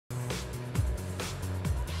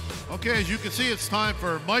Okay, as you can see, it's time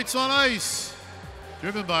for Mites on Ice,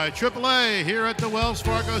 driven by AAA here at the Wells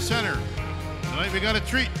Fargo Center. Tonight we got a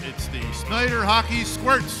treat. It's the Snider Hockey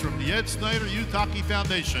Squirts from the Ed Snider Youth Hockey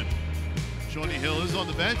Foundation. Shawnee Hill is on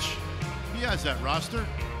the bench. He has that roster.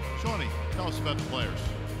 Shawnee, tell us about the players.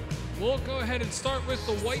 We'll go ahead and start with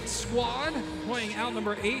the White Squad, playing out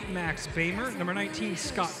number 8, Max Bamer, number 19,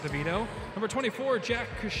 Scott DeVito, number 24, Jack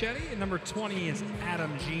Cuschetti, and number 20 is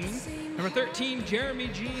Adam Jean, number 13, Jeremy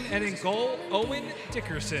Jean, and in goal, Owen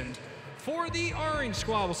Dickerson. For the Orange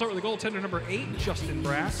Squad, we'll start with the goaltender number 8, Justin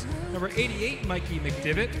Brass, number 88, Mikey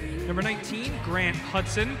McDivitt, number 19, Grant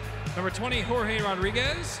Hudson, number 20, Jorge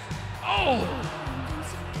Rodriguez. Oh!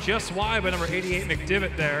 Just wide by number 88,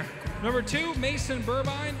 McDivitt there. Number 2, Mason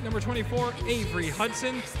Burbine. Number 24, Avery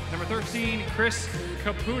Hudson. Number 13, Chris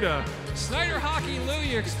Caputa. Snider Hockey, Lou,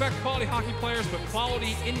 you expect quality hockey players, but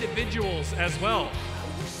quality individuals as well.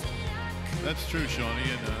 That's true, Shawnee,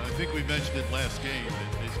 and I think we mentioned it last game.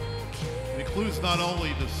 It includes not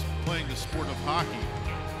only playing the sport of hockey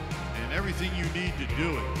and everything you need to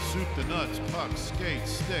do it, soup to nuts, pucks,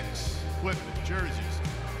 skates, sticks, equipment, jerseys,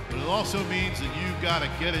 but it also means that you've got to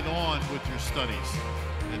get it on with your studies.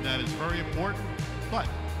 And that is very important, but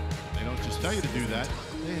they don't just tell you to do that,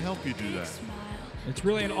 they help you do that. It's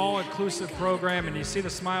really an all-inclusive program, and you see the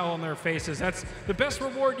smile on their faces. That's the best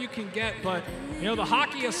reward you can get, but you know, the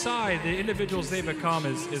hockey aside, the individuals they become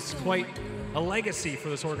is quite a legacy for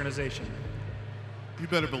this organization. You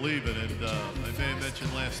better believe it, and I may have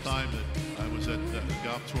mentioned last time that I was at the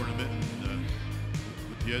golf tournament with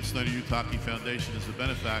the Ed Snider Youth Hockey Foundation as a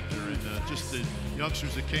benefactor, and just the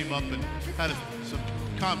youngsters that came up and had some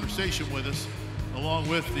conversation with us, along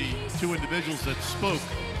with the 2 individuals that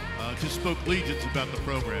just spoke legions about the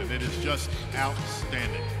program. It is just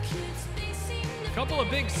outstanding. A couple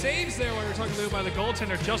of big saves there while you're talking to by the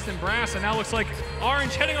goaltender, Justin Brass, and now looks like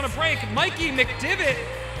Orange heading on a break. Mikey McDivitt,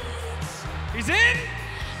 he's in.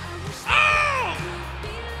 Oh!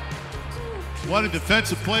 What a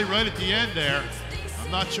defensive play right at the end there.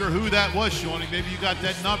 I'm not sure who that was, Shawnee. Maybe you got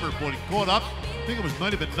that number, but he caught up. I think it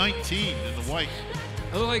might have been 19 in the white.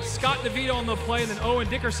 It looked like Scott DeVito on the play, and then Owen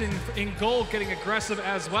Dickerson in goal getting aggressive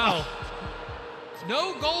as well.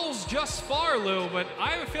 No goals just far, Lou, but I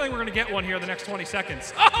have a feeling we're going to get one here in the next 20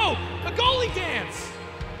 seconds. Oh, a goalie dance!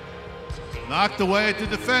 Knocked away at the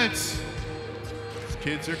defense. These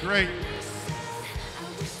kids are great.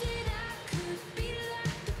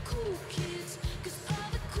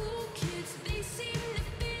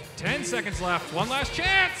 Ten seconds left. One last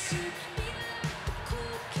chance.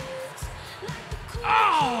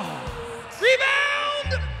 Oh!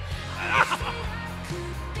 Rebound!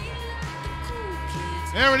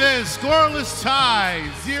 There it is, scoreless tie,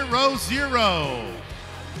 0-0.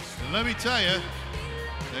 And let me tell you,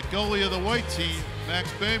 that goalie of the white team,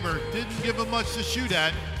 Max Bamer, didn't give him much to shoot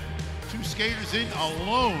at. 2 skaters in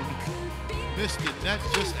alone, missed the net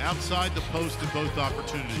just outside the post in both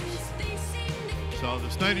opportunities. So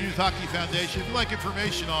the Snider Youth Hockey Foundation, if you'd like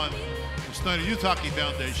information on the Snider Youth Hockey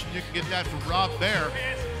Foundation, you can get that from Rob Bear.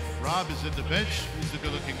 Rob is at the bench. He's the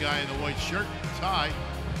good-looking guy in the white shirt and tie.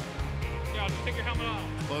 Yeah, take your helmet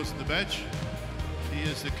off. Close to the bench. He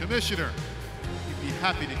is the commissioner. He'd be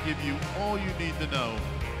happy to give you all you need to know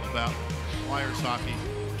about Flyers hockey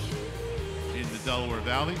in the Delaware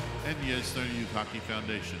Valley and the Ed Snider Youth Hockey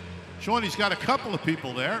Foundation. Shawnee's got a couple of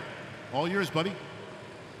people there. All yours, buddy.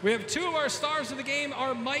 We have 2 of our stars of the game,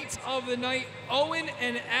 our mites of the night, Owen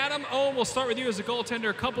and Adam. Owen, we'll start with you as a goaltender.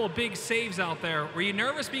 A couple of big saves out there. Were you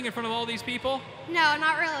nervous being in front of all these people? No,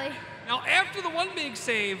 not really. Now, after the one big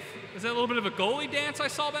save, is that a little bit of a goalie dance I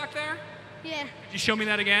saw back there? Yeah. Could you show me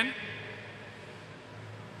that again?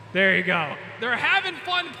 There you go. They're having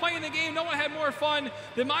fun playing the game. No one had more fun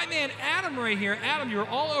than my man Adam right here. Adam, you were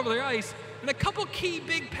all over the ice. And a couple key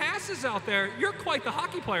big passes out there. You're quite the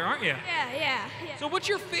hockey player, aren't you? Yeah. So what's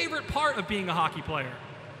your favorite part of being a hockey player?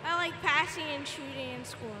 I like passing and shooting and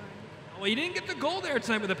scoring. Well, you didn't get the goal there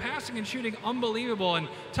tonight, but the passing and shooting, unbelievable. And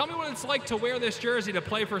tell me what it's like to wear this jersey to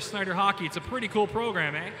play for Snider Hockey. It's a pretty cool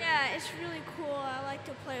program, eh? Yeah, it's really cool. I like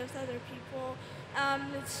to play with other people.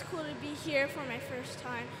 It's cool to be here for my first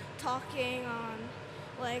time talking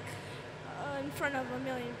in front of 1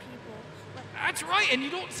 million people. That's right, and you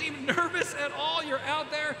don't seem nervous at all. You're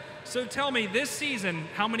out there. So tell me, this season,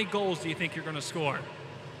 how many goals do you think you're going to score?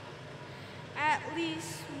 At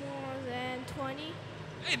least more than 20.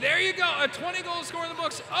 Hey, there you go, a 20-goal score in the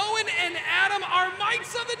books. Owen and Adam are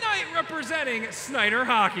mites of the night representing Snider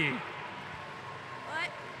Hockey.